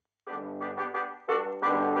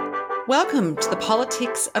Welcome to the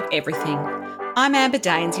Politics of Everything. I'm Amber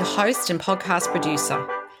Daines, your host and podcast producer.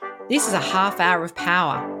 This is a half hour of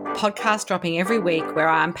power, a podcast dropping every week where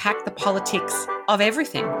I unpack the politics of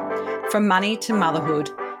everything, from money to motherhood,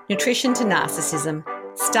 nutrition to narcissism,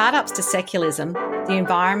 startups to secularism, the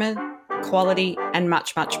environment, quality, and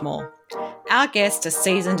much, much more. Our guests are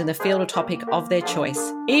seasoned in the field or topic of their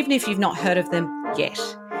choice, even if you've not heard of them yet.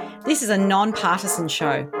 This is a non-partisan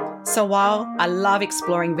show. So while I love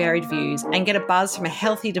exploring varied views and get a buzz from a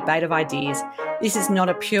healthy debate of ideas, this is not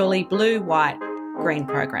a purely blue, white, green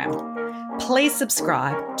program. Please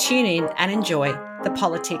subscribe, tune in and enjoy the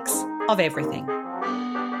politics of everything.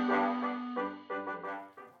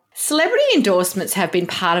 Celebrity endorsements have been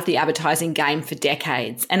part of the advertising game for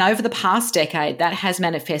decades, and over the past decade, that has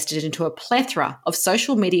manifested into a plethora of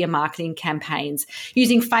social media marketing campaigns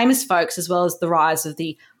using famous folks as well as the rise of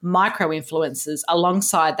the micro-influencers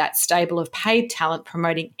alongside that stable of paid talent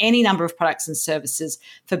promoting any number of products and services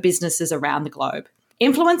for businesses around the globe.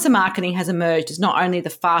 Influencer marketing has emerged as not only the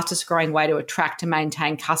fastest growing way to attract and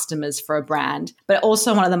maintain customers for a brand, but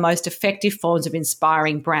also one of the most effective forms of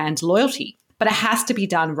inspiring brand loyalty. But it has to be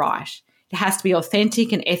done right. It has to be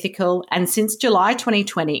authentic and ethical. And since July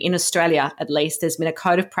 2020, in Australia at least, there's been a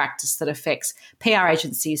code of practice that affects PR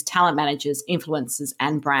agencies, talent managers, influencers,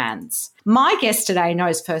 and brands. My guest today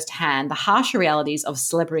knows firsthand the harsher realities of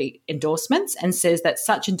celebrity endorsements and says that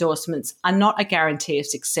such endorsements are not a guarantee of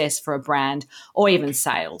success for a brand or even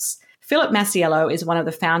sales. Masiello is one of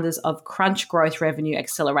the founders of Crunch Growth Revenue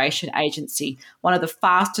Acceleration Agency, one of the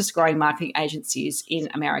fastest growing marketing agencies in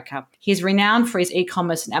America. He's renowned for his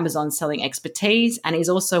e-commerce and Amazon selling expertise, and he's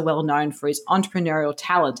also well known for his entrepreneurial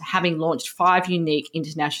talent, having launched 5 unique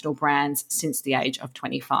international brands since the age of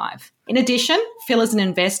 25. In addition, Phil is an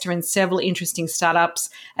investor in several interesting startups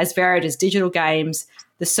as varied as digital games,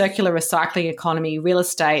 the circular recycling economy, real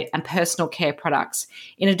estate, and personal care products.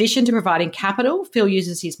 In addition to providing capital, Phil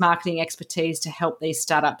uses his marketing expertise to help these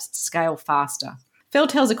startups scale faster. Phil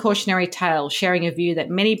tells a cautionary tale, sharing a view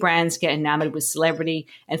that many brands get enamored with celebrity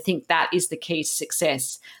and think that is the key to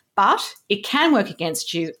success. But it can work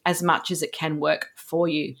against you as much as it can work for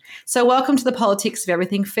you. So welcome to the Politics of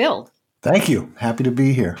Everything, Phil. Thank you. Happy to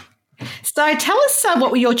be here. So tell us what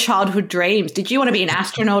were your childhood dreams? Did you want to be an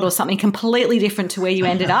astronaut or something completely different to where you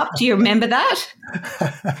ended up? Do you remember that?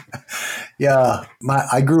 Yeah,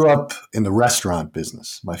 I grew up in the restaurant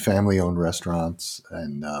business. My family owned restaurants,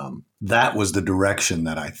 and that was the direction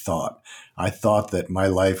that I thought. I thought that my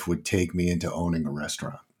life would take me into owning a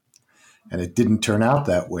restaurant. And it didn't turn out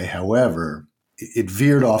that way. However, it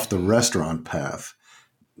veered off the restaurant path.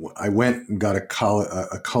 I went and got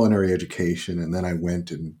a culinary education, and then I went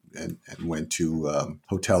and went to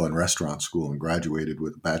hotel and restaurant school and graduated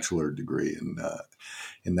with a bachelor degree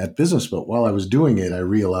in that business. But while I was doing it, I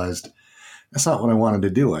realized that's not what I wanted to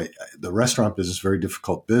do. The restaurant business is a very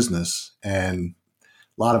difficult business and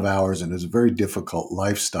a lot of hours, and it's a very difficult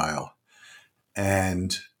lifestyle.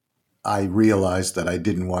 And I realized that I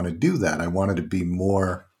didn't want to do that. I wanted to be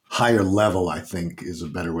more higher level, I think is a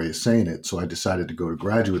better way of saying it. So I decided to go to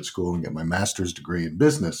graduate school and get my master's degree in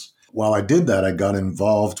business. While I did that, I got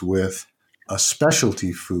involved with a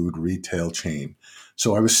specialty food retail chain.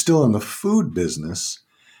 So I was still in the food business,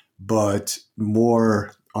 but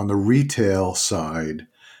more on the retail side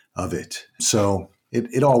of it. So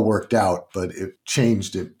it all worked out, but it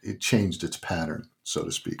changed its pattern, so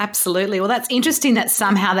to speak. Absolutely. Well, that's interesting that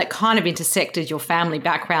somehow that kind of intersected your family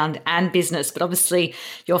background and business, but obviously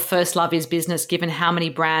your first love is business, given how many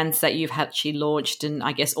brands that you've actually launched and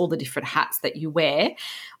I guess all the different hats that you wear.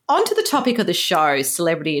 On to the topic of the show,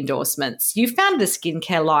 celebrity endorsements. You founded a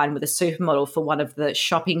skincare line with a supermodel for one of the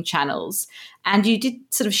shopping channels, and you did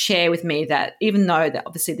sort of share with me that even though that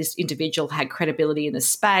obviously this individual had credibility in the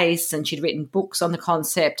space and she'd written books on the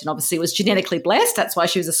concept and obviously was genetically blessed, that's why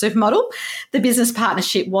she was a supermodel, the business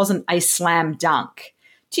partnership wasn't a slam dunk.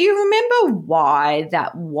 Do you remember why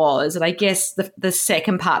that was? And I guess the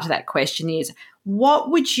second part to that question is, what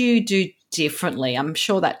would you do differently? I'm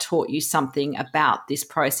sure that taught you something about this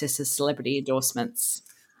process of celebrity endorsements.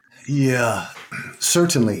 Yeah,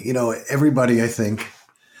 certainly. You know, everybody, I think,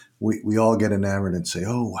 we all get enamored and say,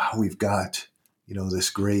 oh, wow, we've got, this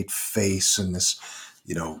great face and this,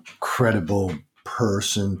 credible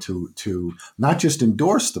person to not just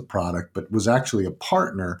endorse the product, but was actually a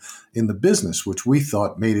partner in the business, which we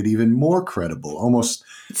thought made it even more credible. Almost,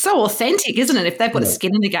 it's so authentic, isn't it? If they've got a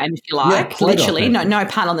skin in the game, if you like, literally, no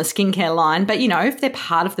pun on the skincare line. But if they're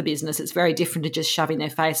part of the business, it's very different to just shoving their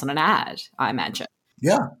face on an ad, I imagine.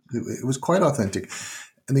 Yeah, it was quite authentic.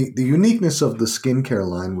 And the uniqueness of the skincare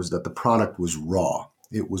line was that the product was raw.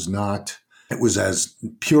 It was not It was as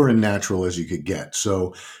pure and natural as you could get.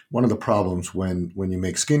 So one of the problems when you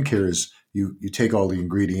make skincare is you take all the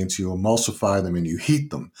ingredients, you emulsify them, and you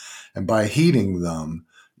heat them. And by heating them,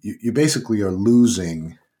 you basically are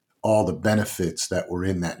losing all the benefits that were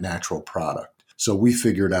in that natural product. So we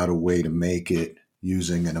figured out a way to make it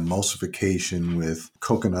using an emulsification with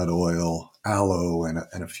coconut oil, aloe,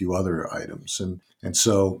 and a few other items. And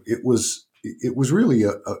so it was really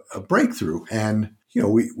a breakthrough. And,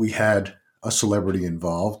 we had a celebrity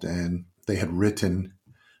involved, and they had written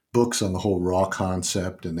books on the whole raw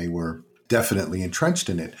concept, and they were definitely entrenched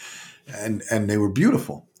in it, and they were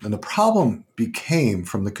beautiful. And the problem became,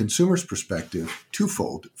 from the consumer's perspective,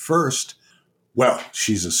 twofold. First, well,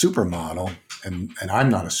 she's a supermodel, and I'm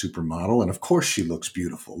not a supermodel, and of course she looks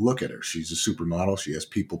beautiful. Look at her. She's a supermodel. She has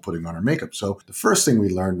people putting on her makeup. So the first thing we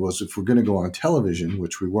learned was, if we're going to go on television,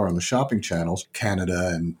 which we were on the shopping channels, Canada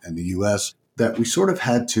and the US, that we sort of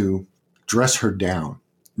had to dress her down,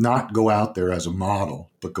 not go out there as a model,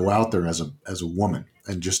 but go out there as a woman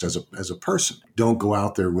and just as a person. Don't go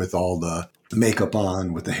out there with all the makeup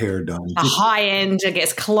on, with the hair done. A high-end, I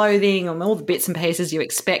guess, clothing and all the bits and pieces you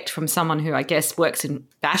expect from someone who, I guess, works in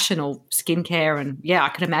fashion or skincare. And yeah, I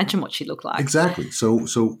can imagine what she looked like. Exactly. So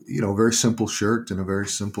a very simple shirt and a very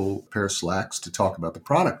simple pair of slacks to talk about the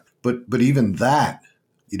product. But even that,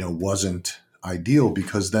 wasn't ideal,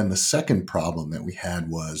 because then the second problem that we had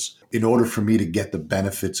was, in order for me to get the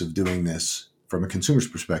benefits of doing this from a consumer's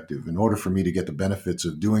perspective, in order for me to get the benefits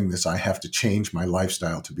of doing this, I have to change my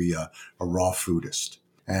lifestyle to be a raw foodist.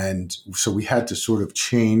 And so we had to sort of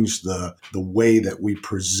change the way that we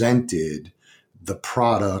presented the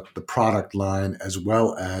product line, as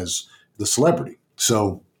well as the celebrity.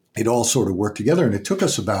 So it all sort of worked together, and it took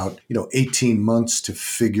us about 18 months to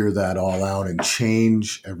figure that all out and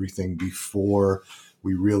change everything before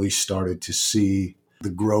we really started to see the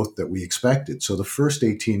growth that we expected. So the first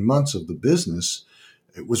 18 months of the business,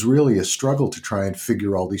 it was really a struggle to try and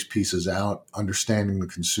figure all these pieces out, understanding the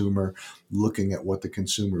consumer, looking at what the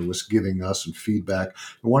consumer was giving us and feedback.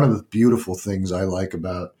 And one of the beautiful things I like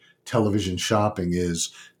about television shopping is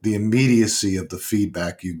the immediacy of the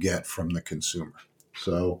feedback you get from the consumer.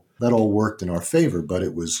 So that all worked in our favor, but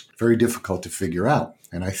it was very difficult to figure out.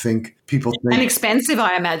 And I think people think... And expensive,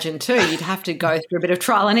 I imagine, too. You'd have to go through a bit of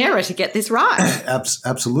trial and error to get this right.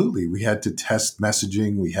 Absolutely. We had to test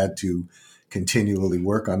messaging. We had to continually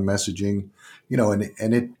work on messaging,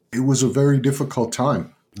 and it was a very difficult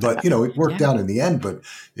time. But, it worked out in the end. But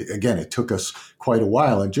again, it took us quite a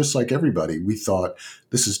while. And just like everybody, we thought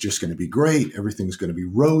this is just going to be great. Everything's going to be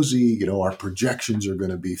rosy. Our projections are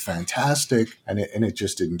going to be fantastic. And it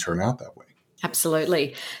just didn't turn out that way.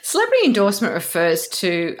 Absolutely. Celebrity endorsement refers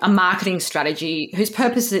to a marketing strategy whose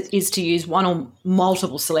purpose is to use one or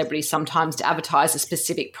multiple celebrities sometimes to advertise a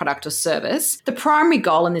specific product or service. The primary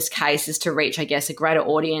goal in this case is to reach, I guess, a greater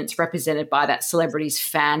audience represented by that celebrity's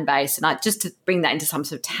fan base. And just to bring that into some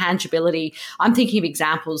sort of tangibility, I'm thinking of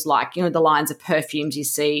examples like, the lines of perfumes you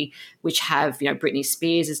see which have, Britney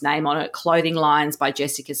Spears' name on it, clothing lines by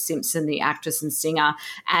Jessica Simpson, the actress and singer.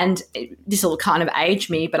 And this will kind of age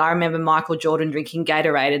me, but I remember Michael Jordan drinking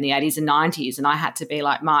Gatorade in the 80s and 90s, and I had to be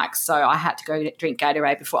like Mike, so I had to go drink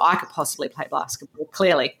Gatorade before I could possibly play basketball,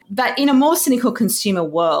 clearly. But in a more cynical consumer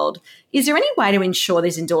world, is there any way to ensure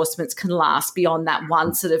these endorsements can last beyond that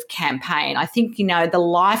one sort of campaign? I think, the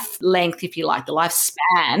life length, if you like, the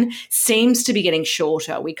lifespan seems to be getting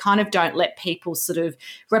shorter. We kind of don't let people sort of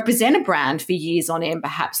represent a brand for years on end,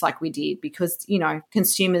 perhaps like we did, because,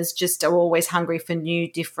 consumers just are always hungry for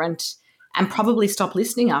new, different, and probably stop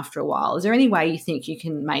listening after a while. Is there any way you think you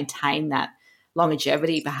can maintain that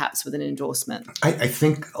longevity perhaps with an endorsement? I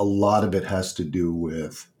think a lot of it has to do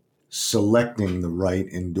with selecting the right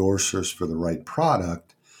endorsers for the right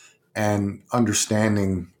product and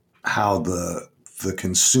understanding how the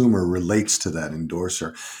consumer relates to that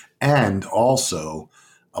endorser. And also,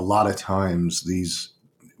 a lot of times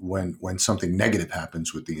when something negative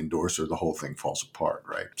happens with the endorser, the whole thing falls apart,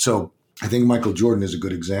 right? So I think Michael Jordan is a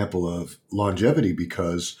good example of longevity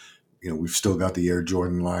because, we've still got the Air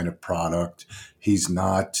Jordan line of product. He's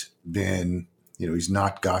not gotten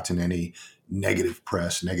any negative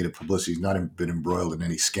press, negative publicity. He's not been embroiled in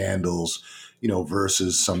any scandals,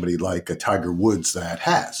 versus somebody like a Tiger Woods that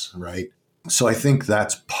has, right? So I think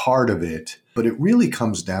that's part of it. But it really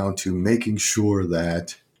comes down to making sure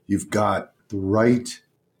that you've got the right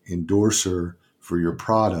endorser for your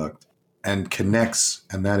product and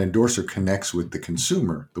that endorser connects with the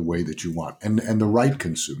consumer the way that you want and the right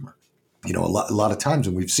consumer. A lot of times,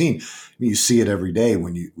 and we've seen, you see it every day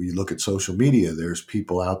when you look at social media, there's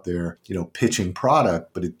people out there, pitching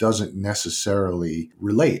product, but it doesn't necessarily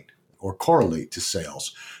relate. or correlate to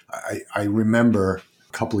sales. I remember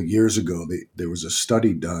a couple of years ago, there was a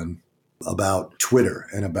study done about Twitter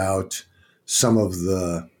and about some of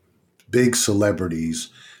the big celebrities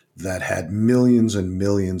that had millions and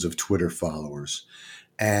millions of Twitter followers.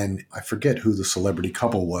 And I forget who the celebrity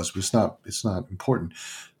couple was, but it's not important.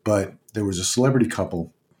 But there was a celebrity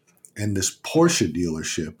couple, and this Porsche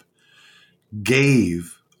dealership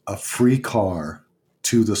gave a free car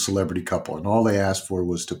to the celebrity couple. And all they asked for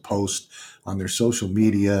was to post on their social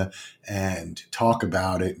media and talk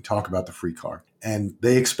about it and talk about the free car. And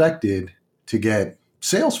they expected to get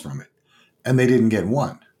sales from it, and they didn't get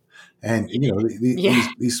one. And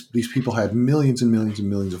these people had millions and millions and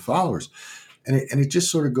millions of followers, and it just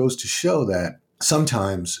sort of goes to show that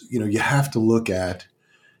sometimes you have to look at,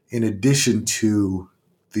 in addition to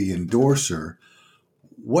the endorser,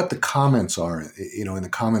 what the comments are. In the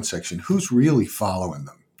comment section, who's really following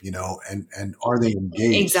them, and are they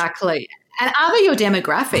engaged? Exactly. And are they your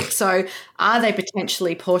demographic? So are they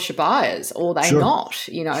potentially Porsche buyers or are they not?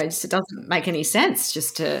 It doesn't make any sense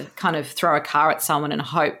just to kind of throw a car at someone and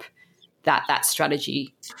hope that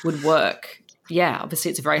strategy would work. Yeah, obviously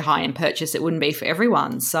it's a very high-end purchase. It wouldn't be for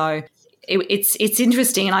everyone. So it's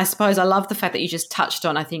interesting. And I suppose I love the fact that you just touched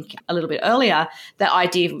on, I think, a little bit earlier, that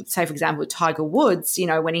idea, say, for example, with Tiger Woods,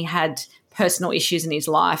 when he had personal issues in his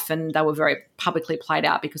life and they were very publicly played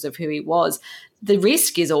out because of who he was. The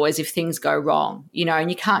risk is always if things go wrong, and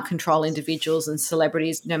you can't control individuals and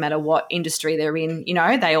celebrities no matter what industry they're in.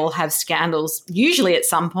 They all have scandals, usually at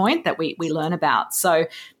some point, that we learn about. So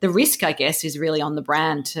the risk, I guess, is really on the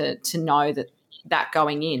brand to know that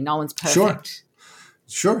going in, no one's perfect.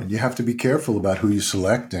 Sure. You have to be careful about who you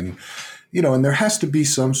select, and there has to be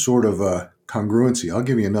some sort of a congruency. I'll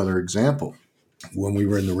give you another example. When we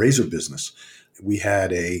were in the razor business, we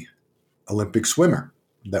had a Olympic swimmer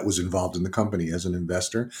that was involved in the company as an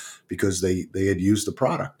investor because they had used the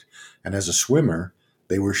product. And as a swimmer,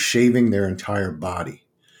 they were shaving their entire body.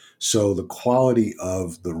 So the quality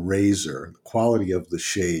of the razor, the quality of the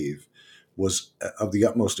shave was of the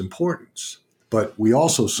utmost importance. But we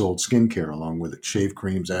also sold skincare along with it, shave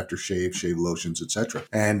creams, aftershave, shave lotions, etc.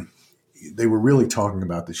 And they were really talking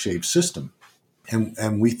about the shave system.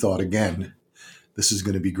 And we thought, again, this is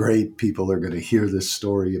going to be great. People are going to hear this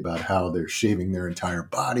story about how they're shaving their entire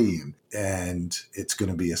body and it's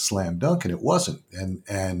going to be a slam dunk. And it wasn't.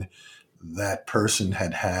 And that person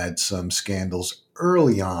had some scandals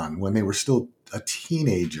early on when they were still a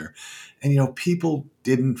teenager. And, people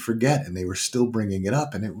didn't forget and they were still bringing it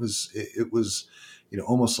up. And it was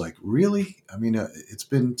almost like, really? I mean, it's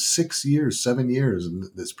been 6 years, 7 years, and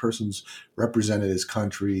this person's represented his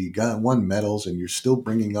country, won medals, and you're still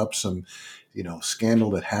bringing up some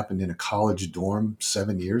scandal that happened in a college dorm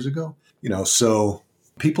 7 years ago. So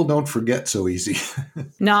people don't forget so easy.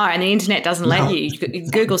 No, and the internet doesn't let you.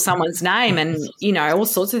 You Google someone's name and, all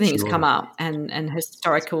sorts of things come up and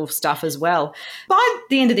historical stuff as well. By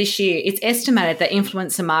the end of this year, it's estimated that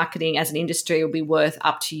influencer marketing as an industry will be worth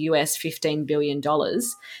up to US $15 billion.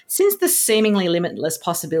 Since the seemingly limitless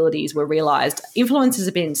possibilities were realised, influencers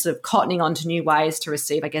have been sort of cottoning onto new ways to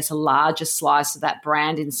receive, I guess, a larger slice of that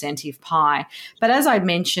brand incentive pie. But as I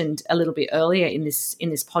mentioned a little bit earlier in this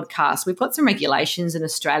podcast, we've got some regulations in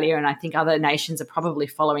Australia, and I think other nations are probably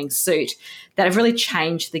following suit, that have really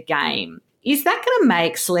changed the game. Is that going to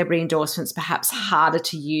make celebrity endorsements perhaps harder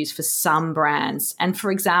to use for some brands? And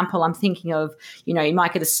for example, I'm thinking of, you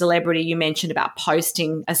might get a celebrity, you mentioned about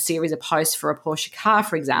posting a series of posts for a Porsche car,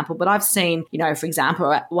 for example, but I've seen, for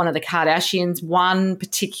example, one of the Kardashians, one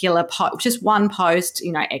particular just one post,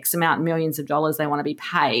 X amount, millions of dollars they want to be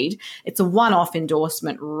paid. It's a one-off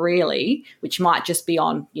endorsement really, which might just be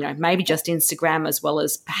on, maybe just Instagram as well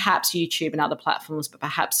as perhaps YouTube and other platforms, but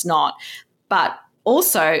perhaps not. But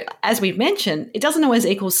also, as we've mentioned, it doesn't always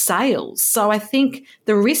equal sales. So I think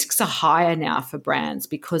the risks are higher now for brands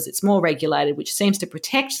because it's more regulated, which seems to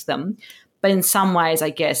protect them. But in some ways,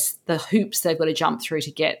 I guess, the hoops they've got to jump through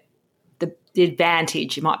to get the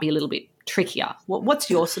advantage, it might be a little bit trickier.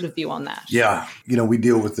 What's your sort of view on that? Yeah. We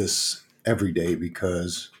deal with this every day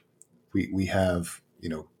because we have,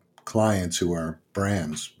 clients who are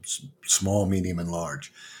brands, small, medium, and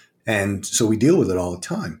large. And so we deal with it all the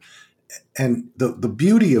time. And the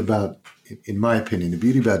beauty about, in my opinion, the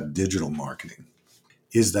beauty about digital marketing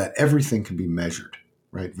is that everything can be measured,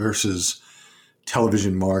 right? Versus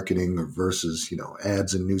television marketing or versus,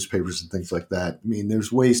 ads in newspapers and things like that. I mean,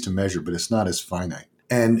 there's ways to measure, but it's not as finite.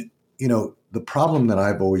 And, the problem that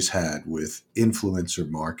I've always had with influencer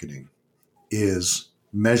marketing is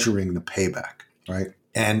measuring the payback, right?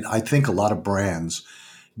 And I think a lot of brands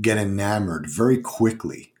get enamored very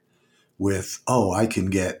quickly with, oh, I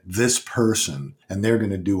can get this person and they're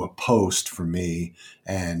going to do a post for me,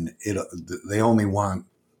 and they only want,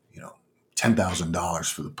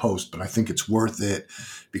 $10,000 for the post, but I think it's worth it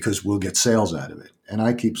because we'll get sales out of it. And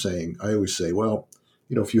I always say, well,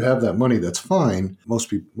 if you have that money, that's fine.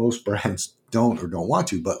 Most brands don't want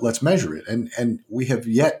to, but let's measure it. And we have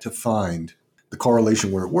yet to find the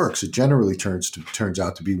correlation where it works. It generally turns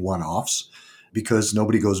out to be one-offs because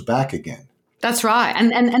nobody goes back again. That's right.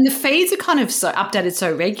 And the feeds are kind of so updated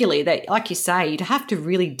so regularly that, like you say, you'd have to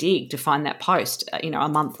really dig to find that post, a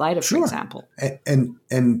month later, for example.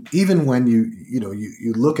 And even when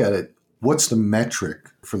you look at it, what's the metric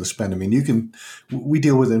for the spend? I mean, we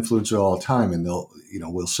deal with influencers all the time, and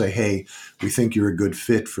we'll say, hey, we think you're a good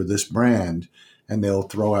fit for this brand, and they'll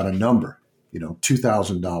throw out a number,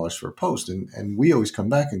 $2,000 for a post. And we always come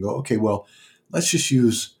back and go, okay, well, let's just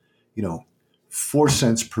use, 4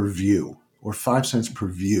 cents per view or 5 cents per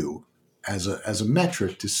view as a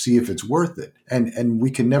metric to see if it's worth it. And we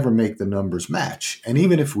can never make the numbers match. And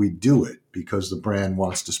even if we do it because the brand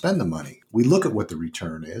wants to spend the money, we look at what the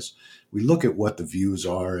return is. We look at what the views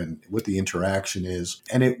are and what the interaction is,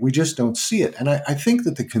 and we just don't see it. And I think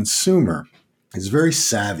that the consumer is very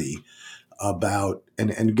savvy about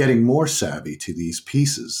and getting more savvy to these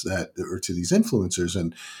pieces or to these influencers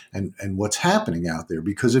and what's happening out there.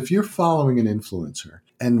 Because if you're following an influencer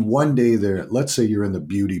and one day let's say you're in the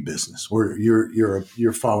beauty business or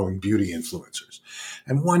you're following beauty influencers,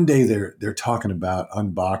 and one day they're talking about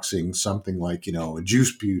unboxing something like, a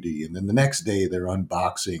Juice Beauty, and then the next day they're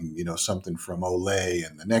unboxing, something from Olay,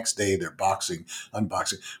 and the next day they're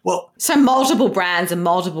unboxing. Well, so multiple brands and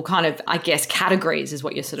multiple kind of, I guess, categories is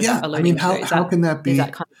what you're sort of alluding to. How can that be?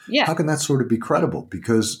 How can that sort of be credible?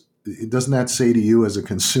 Because it doesn't that say to you as a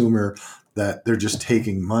consumer that they're just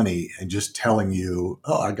taking money and just telling you,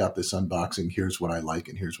 oh, I got this unboxing, here's what I like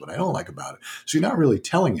and here's what I don't like about it. So you're not really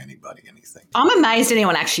telling anybody anything. I'm amazed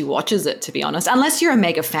anyone actually watches it, to be honest, unless you're a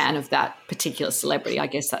mega fan of that particular celebrity. I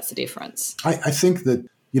guess that's the difference. I think that,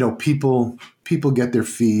 people get their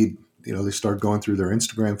feed, they start going through their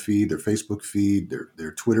Instagram feed, their Facebook feed,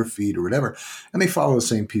 their Twitter feed or whatever, and they follow the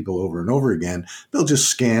same people over and over again. They'll just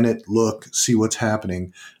scan it, look, see what's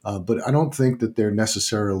happening. But I don't think that they're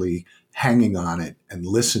necessarily hanging on it and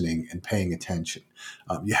listening and paying attention.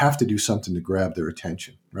 You have to do something to grab their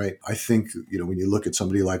attention, right? I think, when you look at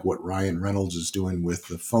somebody like what Ryan Reynolds is doing with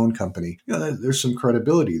the phone company, there's some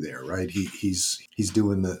credibility there, right? He's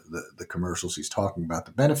doing the commercials, he's talking about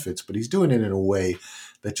the benefits, but he's doing it in a way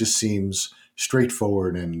that just seems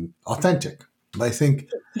straightforward and authentic. But I think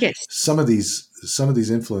some of these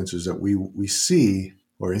influencers that we see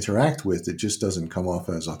or interact with, it just doesn't come off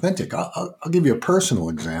as authentic. I'll give you a personal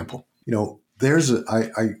example.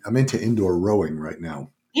 I'm into indoor rowing right now.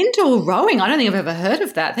 Indoor rowing? I don't think I've ever heard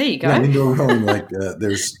of that. There you go. Yeah, indoor rowing,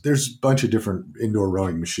 there's a bunch of different indoor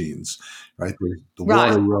rowing machines, right? There's the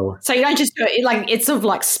water rower. So you don't just do it, it's sort of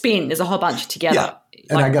like spin. There's a whole bunch together. Yeah.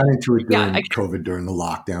 And I got into it during COVID, during the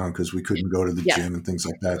lockdown, because we couldn't go to the gym and things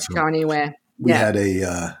like that. So go anywhere. We had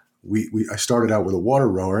I started out with a water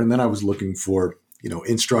rower, and then I was looking for,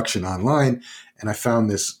 instruction online. And I found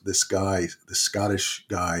this Scottish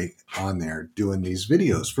guy on there doing these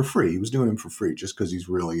videos for free. He was doing them for free just because he's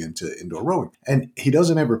really into indoor rowing. And he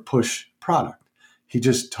doesn't ever push product. He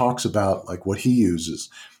just talks about like what he uses.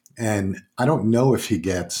 And I don't know if he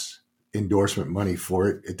gets endorsement money for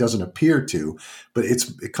it. It doesn't appear to, but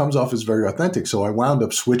it comes off as very authentic. So I wound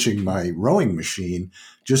up switching my rowing machine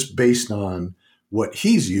just based on what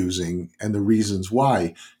he's using and the reasons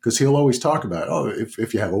why, because he'll always talk about,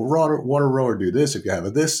 if you have a water rower, do this. If you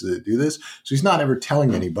have this, do this. So he's not ever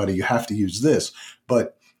telling anybody you have to use this.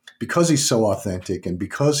 But because he's so authentic and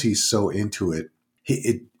because he's so into it,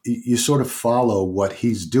 you sort of follow what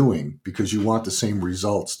he's doing because you want the same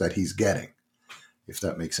results that he's getting, if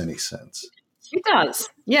that makes any sense. It does.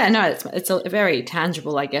 Yeah, no, it's a very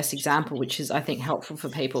tangible, I guess, example, which is, I think, helpful for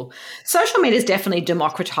people. Social media has definitely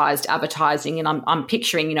democratized advertising, and I'm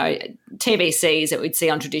picturing, TVCs that we'd see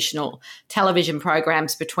on traditional television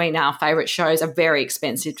programs between our favourite shows are very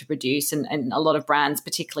expensive to produce, and a lot of brands,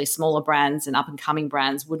 particularly smaller brands and up-and-coming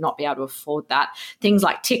brands, would not be able to afford that. Things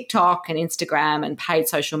like TikTok and Instagram and paid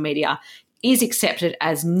social media is accepted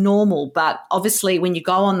as normal. But obviously when you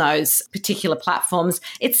go on those particular platforms,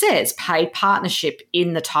 it says paid partnership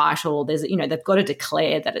in the title. There's, they've got to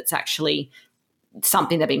declare that it's actually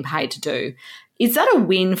something they're being paid to do. Is that a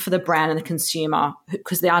win for the brand and the consumer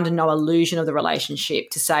because they're under no illusion of the relationship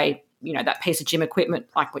to say, that piece of gym equipment,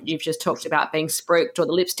 like what you've just talked about, being spruiked, or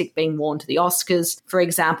the lipstick being worn to the Oscars, for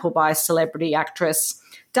example, by a celebrity actress?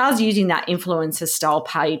 Does using that influencer style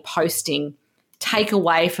paid posting take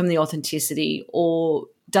away from the authenticity, or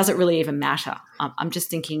does it really even matter? I'm just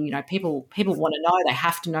thinking, people want to know, they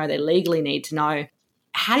have to know, they legally need to know.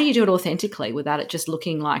 How do you do it authentically without it just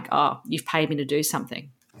looking like, oh, you've paid me to do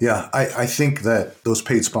something? Yeah, I think that those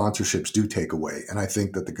paid sponsorships do take away, and I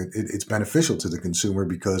think that it's beneficial to the consumer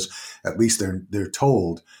because at least they're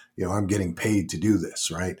told, I'm getting paid to do this,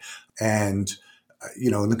 right? And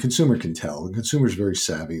and the consumer can tell. The consumer is very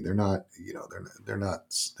savvy. They're not, they're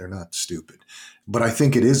not stupid. But I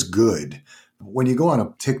think it is good when you go on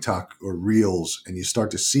a TikTok or Reels and you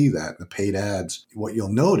start to see that in the paid ads. What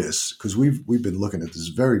you'll notice, because we've been looking at this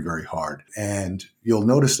very, very hard, and you'll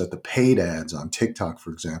notice that the paid ads on TikTok,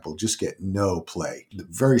 for example, just get no play.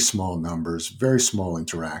 Very small numbers, very small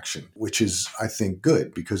interaction, which is, I think,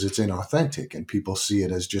 good because it's inauthentic and people see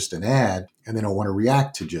it as just an ad and they don't want to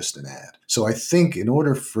react to just an ad. So I think in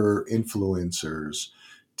order for influencers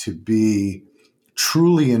to be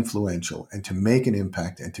truly influential and to make an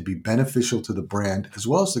impact and to be beneficial to the brand as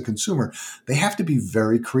well as the consumer, they have to be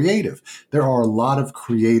very creative. There are a lot of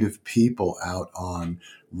creative people out on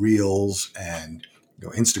Reels and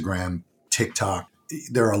Instagram, TikTok.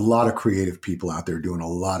 There are a lot of creative people out there doing a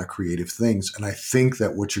lot of creative things. And I think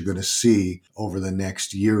that what you're going to see over the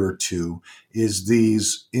next year or two is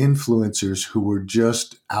these influencers who were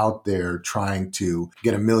just out there trying to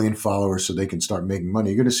get 1 million followers so they can start making money.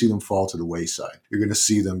 You're going to see them fall to the wayside. You're going to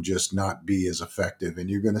see them just not be as effective. And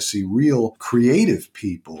you're going to see real creative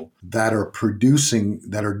people that are producing,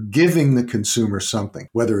 that are giving the consumer something,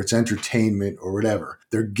 whether it's entertainment or whatever.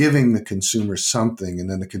 They're giving the consumer something, and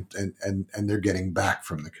then and they're getting back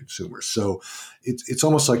from the consumer. So it's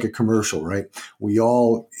almost like a commercial, right? We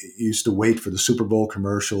all used to wait for the Super Bowl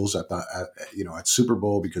commercials at Super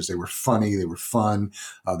Bowl because they were funny, they were fun,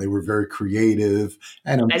 they were very creative,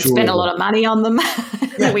 and they'd spent a lot of money on them.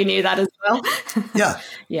 Yeah. We knew that as well. Yeah.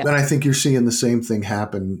 Yeah. And I think you're seeing the same thing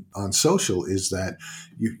happen on social, is that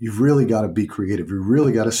you've really got to be creative. You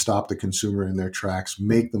really got to stop the consumer in their tracks,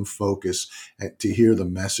 make them focus to hear the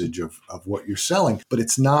message of what you're selling. But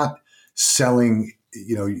it's not selling,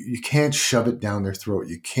 you can't shove it down their throat.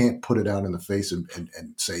 You can't put it out in the face and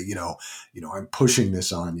say, I'm pushing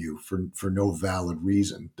this on you for no valid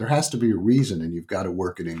reason. There has to be a reason, and you've got to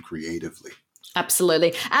work it in creatively.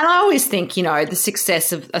 Absolutely. And I always think, the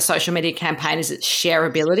success of a social media campaign is its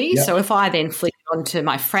shareability. Yep. So if I then flick on to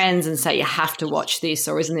my friends and say, you have to watch this,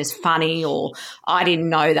 or isn't this funny, or I didn't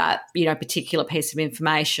know that, particular piece of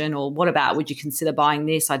information, or what about, would you consider buying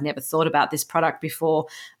this? I'd never thought about this product before.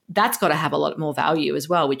 That's got to have a lot more value as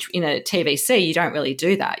well, which in a TVC, you don't really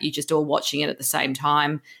do that. You're just all watching it at the same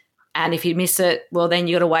time. And if you miss it, well, then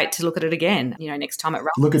you got to wait to look at it again, next time it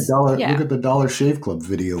runs. Look at the Dollar Shave Club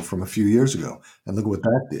video from a few years ago, and look what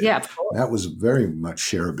that did. Yeah, of course. That was very much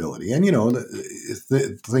shareability. And,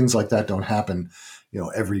 things like that don't happen,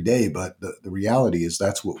 every day. But the reality is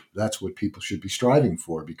that's what people should be striving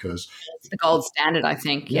for, because it's the gold standard, I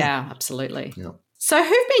think. Yeah, absolutely. Yeah. So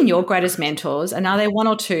who've been your greatest mentors? And are there one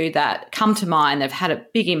or two that come to mind that have had a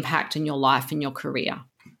big impact in your life and your career?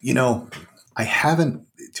 I haven't,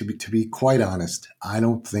 to be quite honest, I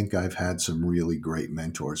don't think I've had some really great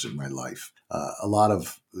mentors in my life. A lot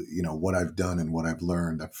of, what I've done and what I've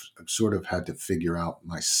learned, I've sort of had to figure out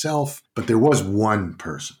myself. But there was one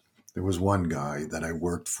person. There was one guy that I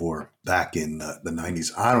worked for back in the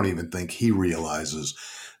 90s. I don't even think he realizes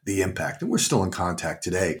the impact. And we're still in contact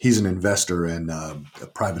today. He's an investor and a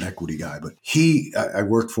private equity guy. But I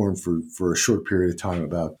worked for him for a short period of time,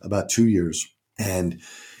 about 2 years. And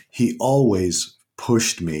he always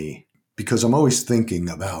pushed me, because I'm always thinking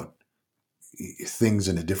about things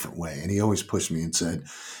in a different way. And he always pushed me and said,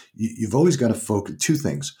 you've always got to focus, two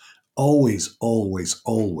things. Always, always,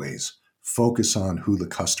 always focus on who the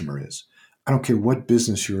customer is. I don't care what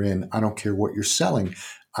business you're in. I don't care what you're selling.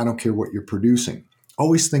 I don't care what you're producing.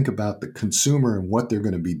 Always think about the consumer and what they're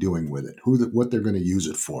going to be doing with it, what they're going to use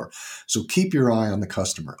it for. So keep your eye on the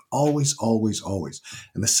customer. Always, always, always.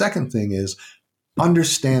 And the second thing is,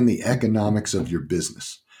 understand the economics of your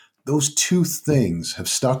business. Those two things have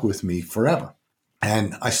stuck with me forever.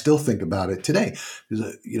 And I still think about it today.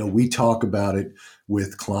 We talk about it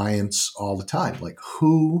with clients all the time. Like,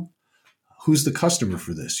 who's the customer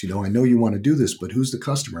for this? I know you want to do this, but who's the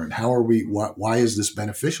customer, and why is this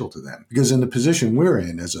beneficial to them? Because in the position we're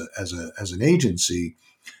in as an agency,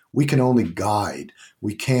 we can only guide.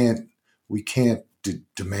 We can't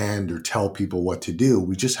demand or tell people what to do.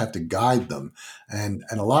 We just have to guide them. And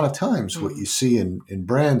a lot of times what you see in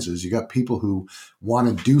brands is you got people who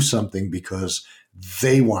want to do something because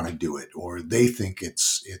they want to do it or they think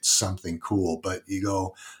it's something cool. But you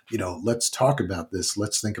go, let's talk about this.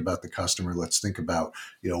 Let's think about the customer. Let's think about,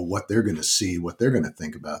 what they're going to see, what they're going to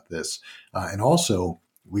think about this. And also,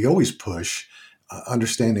 we always push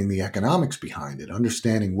understanding the economics behind it,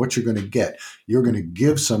 understanding what you're going to get. You're going to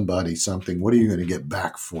give somebody something. What are you going to get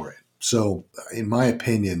back for it? So in my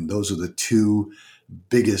opinion, those are the two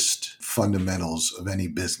biggest fundamentals of any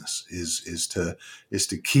business is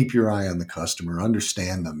to keep your eye on the customer,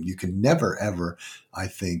 understand them. You can never, ever, I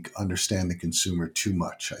think, understand the consumer too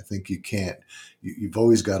much. I think you can't. You've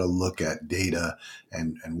always got to look at data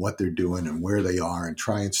and what they're doing and where they are and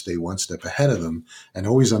try and stay one step ahead of them and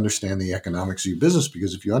always understand the economics of your business,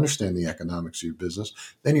 because if you understand the economics of your business,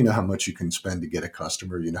 then you know how much you can spend to get a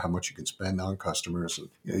customer, you know how much you can spend on customers,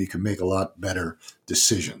 and you can make a lot better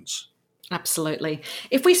decisions. Absolutely.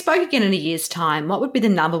 If we spoke again in a year's time, what would be the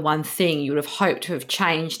number one thing you would have hoped to have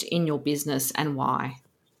changed in your business and why?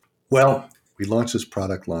 Well, we launched this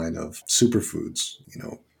product line of superfoods,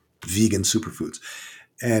 vegan superfoods.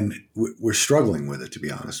 And we're struggling with it, to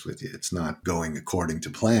be honest with you. It's not going according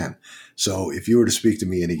to plan. So if you were to speak to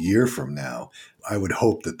me in a year from now, I would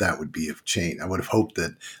hope that would be a change. I would have hoped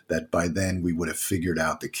that by then we would have figured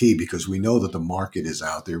out the key, because we know that the market is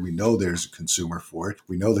out there. We know there's a consumer for it.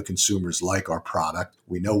 We know the consumers like our product.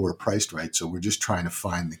 We know we're priced right. So we're just trying to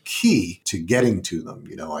find the key to getting to them.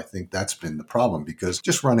 I think that's been the problem, because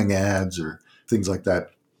just running ads or things like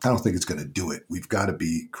that, I don't think it's going to do it. We've got to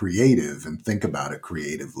be creative and think about it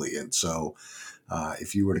creatively. And so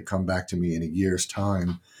if you were to come back to me in a year's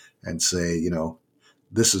time and say,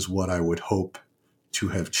 this is what I would hope to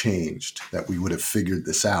have changed, that we would have figured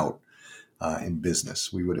this out in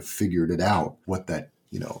business. We would have figured it out, what that,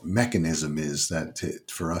 mechanism is that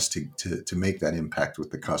for us to make that impact with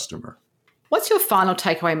the customer. What's your final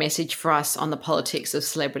takeaway message for us on the politics of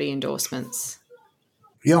celebrity endorsements?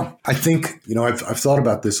 Yeah, I think, I've thought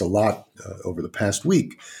about this a lot over the past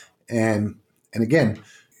week. And again,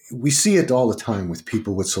 we see it all the time with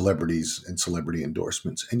people with celebrities and celebrity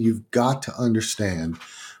endorsements. And you've got to understand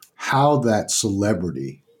how that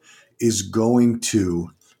celebrity is going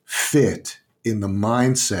to fit in the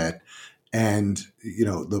mindset and,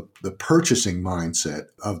 the purchasing mindset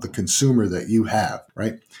of the consumer that you have,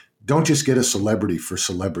 right? Don't just get a celebrity for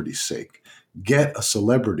celebrity's sake. Get a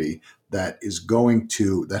celebrity that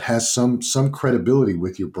has some credibility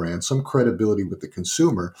with your brand, some credibility with the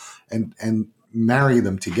consumer, and marry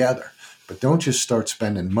them together. But don't just start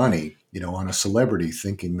spending money, on a celebrity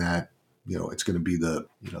thinking that, it's going to be the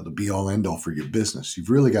be all end all for your business. You've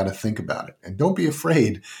really got to think about it, and don't be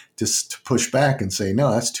afraid to push back and say,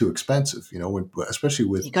 no, that's too expensive. Especially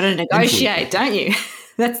with, you got to negotiate, don't you?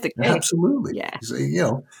 That's the key. Absolutely. Yeah. You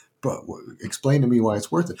say, but explain to me why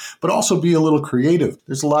it's worth it. But also be a little creative.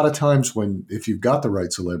 There's a lot of times if you've got the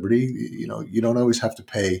right celebrity, you don't always have to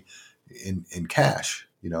pay in cash.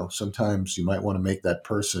 Sometimes you might want to make that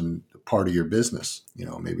person part of your business.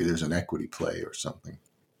 Maybe there's an equity play or something.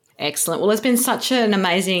 Excellent. Well, it's been such an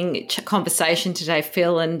amazing conversation today,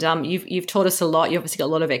 Phil, and you've taught us a lot. You've obviously got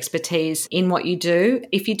a lot of expertise in what you do.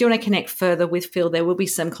 If you do want to connect further with Phil, there will be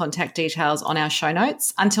some contact details on our show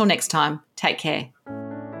notes. Until next time, take care.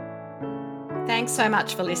 Thanks so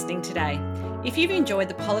much for listening today. If you've enjoyed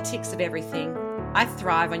the politics of everything, I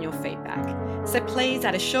thrive on your feedback. So please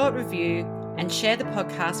add a short review and share the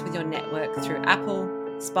podcast with your network through Apple,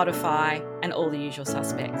 Spotify, and all the usual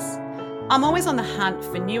suspects. I'm always on the hunt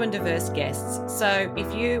for new and diverse guests. So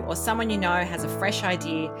if you or someone you know has a fresh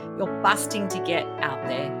idea you're busting to get out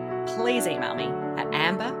there, please email me at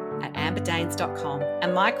amber@amberdanes.com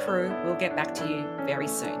and my crew will get back to you very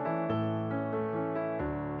soon.